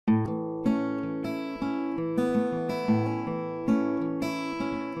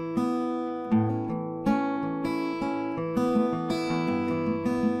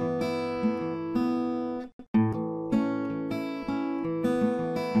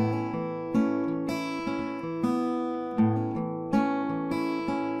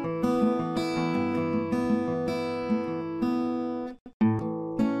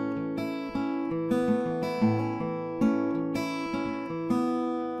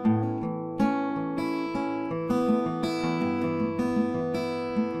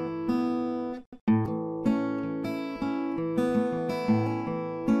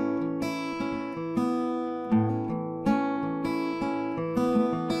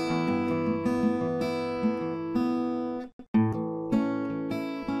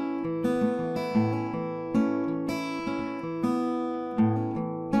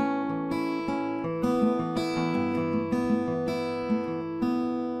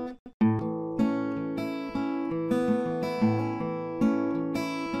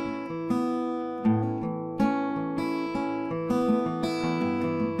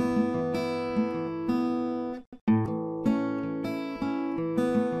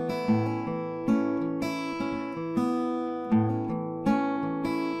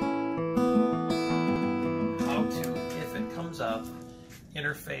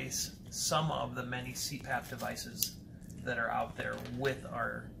interface some of the many CPAP devices that are out there with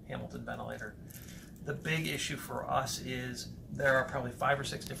our Hamilton ventilator. The big issue for us is there are probably 5 or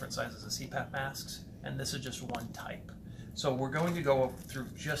 6 different sizes of CPAP masks, and this is just one type. So we're going to go through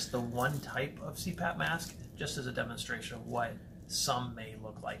just the one type of CPAP mask, just as a demonstration of what some may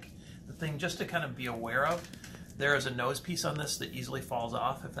look like. The thing just to kind of be aware of, there is a nose piece on this that easily falls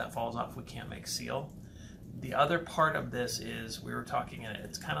off. If that falls off, we can't make seal. The other part of this is, we were talking,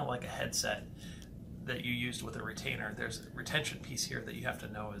 it's kind of like a headset that you used with a retainer. There's a retention piece here that you have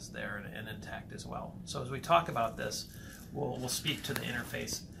to know is there and intact as well. So as we talk about this, we'll speak to the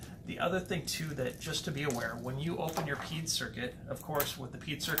interface. The other thing too, that just to be aware, when you open your PED circuit, of course with the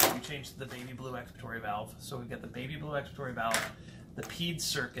PED circuit you change to the baby blue expiratory valve. So we've got the baby blue expiratory valve, the PED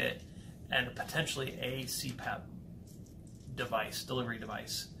circuit, and potentially a CPAP device, delivery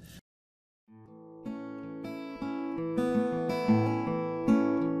device.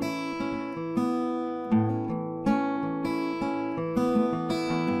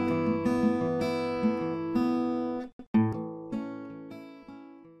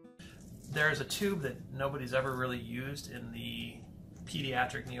 There's a tube that nobody's ever really used in the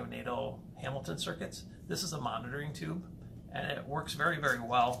pediatric neonatal Hamilton circuits. This is a monitoring tube, and it works very, very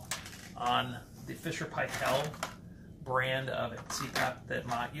well on the Fisher-Paykel brand of CPAP that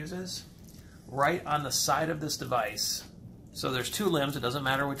Mott uses. Right on the side of this device, so there's 2 limbs, it doesn't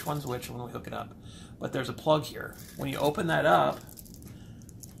matter which one's which when we hook it up, but there's a plug here. When you open that up,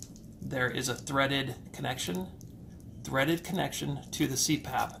 there is a threaded connection to the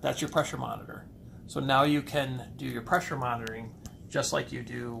CPAP. That's your pressure monitor. So now you can do your pressure monitoring just like you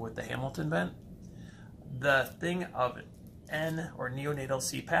do with the Hamilton vent. The thing of N or neonatal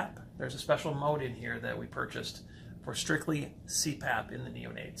CPAP, there's a special mode in here that we purchased for strictly CPAP in the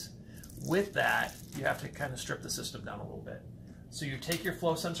neonates. With that, you have to kind of strip the system down a little bit. So you take your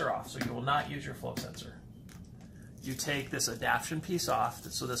flow sensor off, so you will not use your flow sensor. You take this adaptation piece off,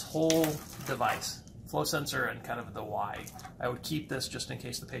 so this whole device, flow sensor and kind of the Y. I would keep this just in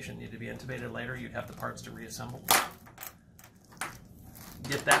case the patient needed to be intubated later. You'd have the parts to reassemble.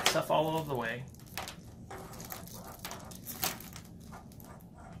 Get that stuff all over the way.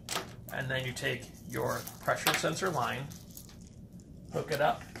 And then you take your pressure sensor line, hook it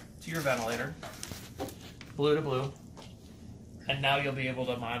up to your ventilator, blue to blue, and now you'll be able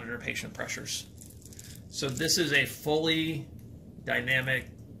to monitor patient pressures. So this is a fully dynamic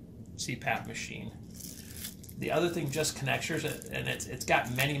CPAP machine. The other thing, just connectors, and it's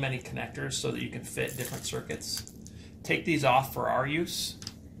got many, many connectors so that you can fit different circuits. Take these off for our use,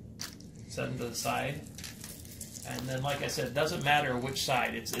 set them to the side, and then like I said, it doesn't matter which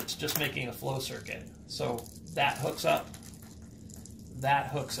side, it's just making a flow circuit. So that hooks up,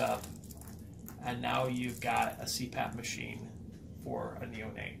 and now you've got a CPAP machine for a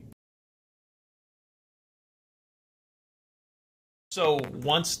neonate. So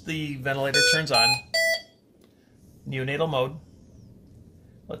once the ventilator turns on, neonatal mode,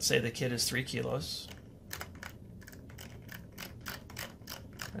 let's say the kid is 3 kilos,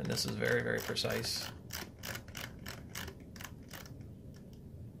 and this is very, very precise,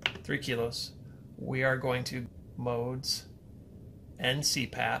 3 kilos, we are going to modes and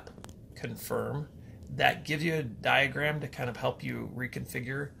CPAP, confirm. That gives you a diagram to kind of help you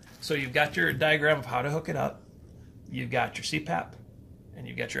reconfigure. So you've got your diagram of how to hook it up, you've got your CPAP, and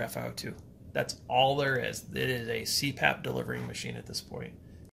you've got your FiO2. That's all there is. It is a CPAP delivering machine at this point.